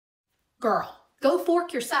Girl, go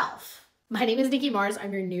fork yourself. My name is Nikki Mars.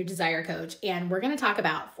 I'm your new desire coach, and we're going to talk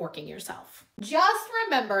about forking yourself. Just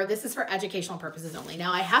remember, this is for educational purposes only.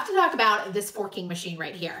 Now, I have to talk about this forking machine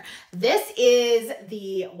right here. This is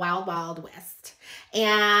the Wild Wild West,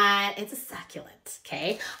 and it's a succulent,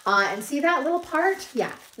 okay? And see that little part?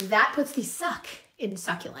 Yeah, that puts the suck in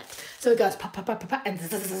succulent. So it goes pop, pop, pop, pop, pop, and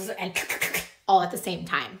all at the same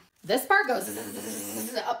time. This part goes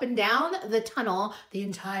up and down the tunnel the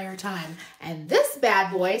entire time. And this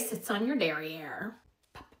bad boy sits on your derriere.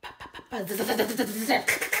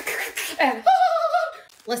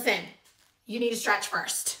 Listen, you need to stretch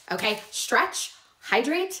first, okay? Stretch,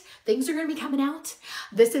 hydrate, things are gonna be coming out.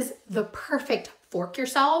 This is the perfect fork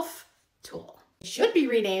yourself tool. It should be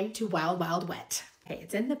renamed to Wild Wild Wet. Okay,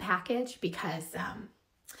 it's in the package because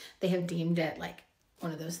they have deemed it like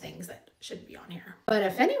one of those things that shouldn't be on here. But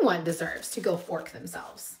if anyone deserves to go fork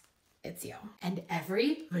themselves, it's you. And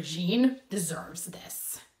every vagine deserves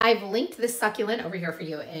this. I've linked this succulent over here for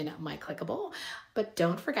you in my clickable, but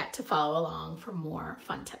don't forget to follow along for more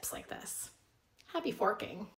fun tips like this. Happy forking.